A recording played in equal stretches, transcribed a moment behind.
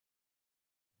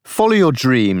Follow your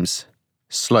dreams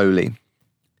slowly.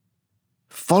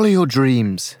 Follow your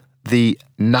dreams, the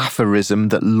napherism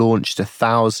that launched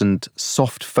 1,000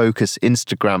 soft focus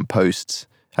Instagram posts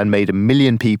and made 1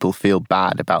 million people feel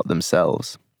bad about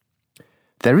themselves.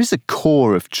 There is a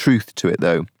core of truth to it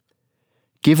though.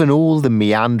 Given all the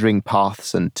meandering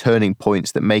paths and turning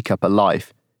points that make up a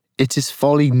life, it is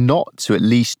folly not to at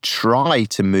least try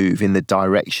to move in the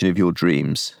direction of your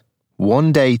dreams.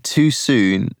 One day too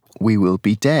soon, we will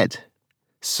be dead.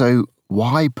 So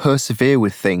why persevere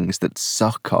with things that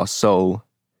suck our soul?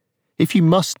 If you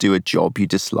must do a job you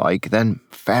dislike, then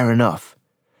fair enough.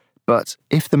 But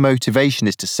if the motivation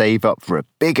is to save up for a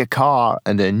bigger car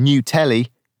and a new telly,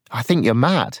 I think you're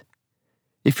mad.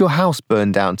 If your house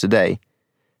burned down today,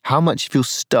 how much of your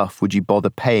stuff would you bother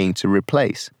paying to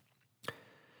replace?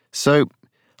 So,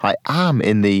 I am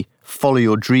in the follow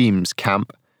your dreams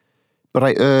camp, but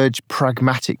I urge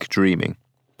pragmatic dreaming.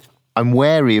 I'm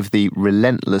wary of the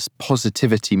relentless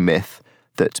positivity myth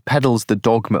that peddles the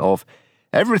dogma of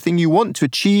everything you want to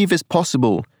achieve is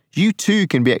possible. You too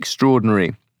can be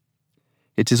extraordinary.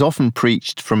 It is often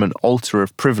preached from an altar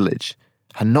of privilege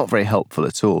and not very helpful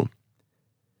at all.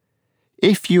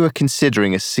 If you are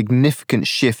considering a significant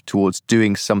shift towards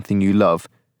doing something you love,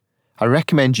 I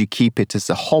recommend you keep it as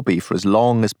a hobby for as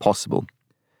long as possible.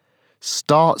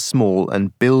 Start small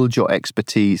and build your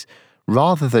expertise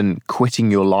rather than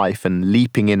quitting your life and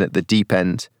leaping in at the deep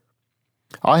end.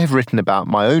 I have written about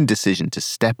my own decision to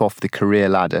step off the career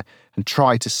ladder and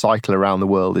try to cycle around the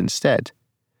world instead.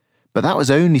 But that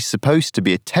was only supposed to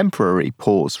be a temporary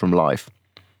pause from life.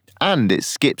 And it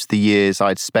skips the years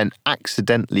I'd spent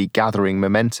accidentally gathering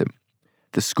momentum.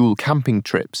 The school camping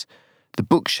trips, the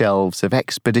bookshelves of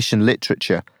expedition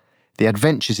literature, the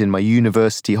adventures in my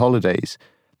university holidays,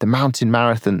 the mountain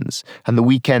marathons, and the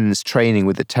weekends training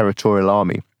with the Territorial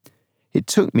Army. It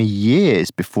took me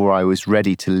years before I was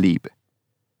ready to leap.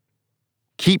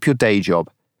 Keep your day job.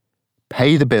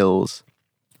 Pay the bills.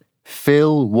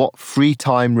 Fill what free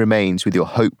time remains with your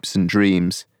hopes and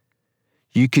dreams.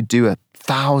 You could do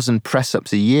 1,000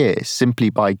 press-ups a year simply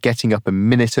by getting up a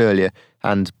minute earlier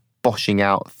and boshing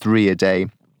out 3 a day.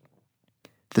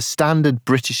 The standard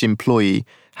British employee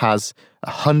has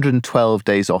 112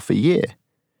 days off a year.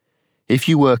 If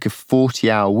you work a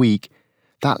 40-hour week,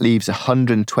 that leaves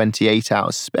 128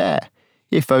 hours spare,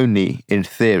 if only in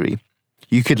theory.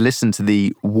 You could listen to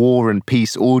the War and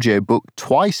Peace audiobook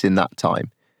twice in that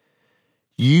time.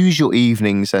 Use your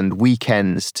evenings and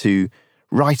weekends to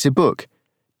write a book,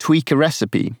 tweak a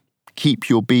recipe, keep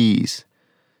your bees,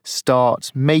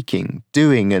 start making,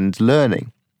 doing and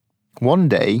learning. One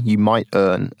day you might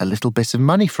earn a little bit of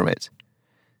money from it.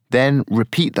 Then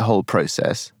repeat the whole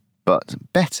process, but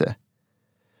better.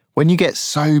 When you get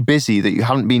so busy that you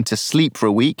haven't been to sleep for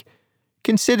a week,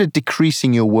 consider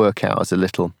decreasing your work hours a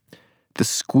little. The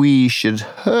squeeze should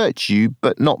hurt you,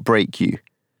 but not break you.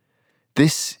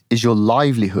 This is your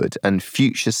livelihood and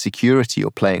future security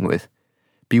you're playing with.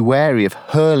 Be wary of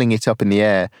hurling it up in the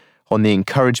air on the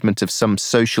encouragement of some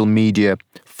social media,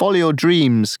 follow your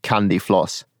dreams, candy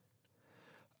floss.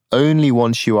 Only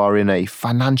once you are in a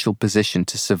financial position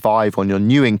to survive on your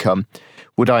new income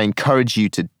would I encourage you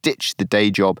to ditch the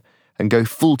day job and go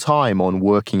full-time on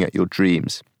working at your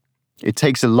dreams. It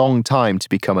takes a long time to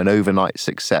become an overnight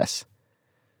success.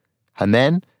 And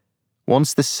then,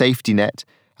 once the safety net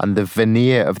and the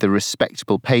veneer of the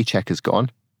respectable paycheck is gone,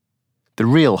 the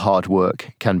real hard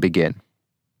work can begin.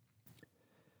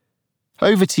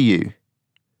 Over to you.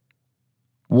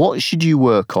 What should you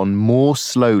work on more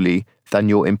slowly than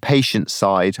your impatient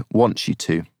side wants you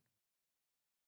to?